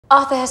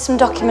Arthur has some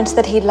documents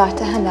that he'd like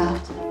to hand out.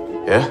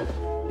 Yeah?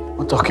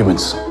 What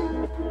documents?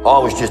 I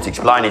was just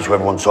explaining to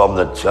everyone, Tom,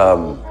 that,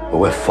 well,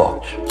 we're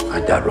fucked.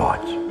 Ain't that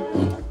right?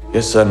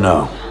 Yes and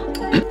no.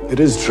 It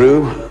is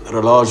true that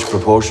a large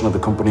proportion of the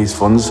company's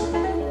funds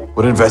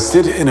were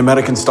invested in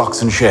American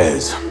stocks and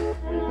shares.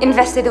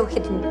 Invested or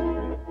hidden?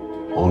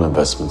 All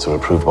investments are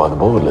approved by the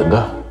board,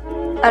 Linda.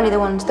 Only the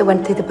ones that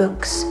went through the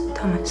books,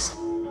 Thomas.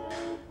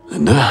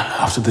 Linda,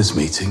 after this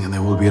meeting, and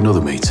there will be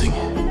another meeting,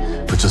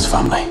 for just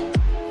family.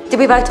 Did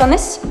we vote on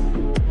this?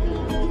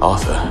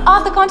 Arthur.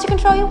 Arthur, can't you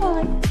control your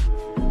wallet?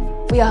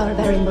 We are a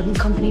very modern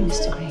company,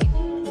 Mr. Green.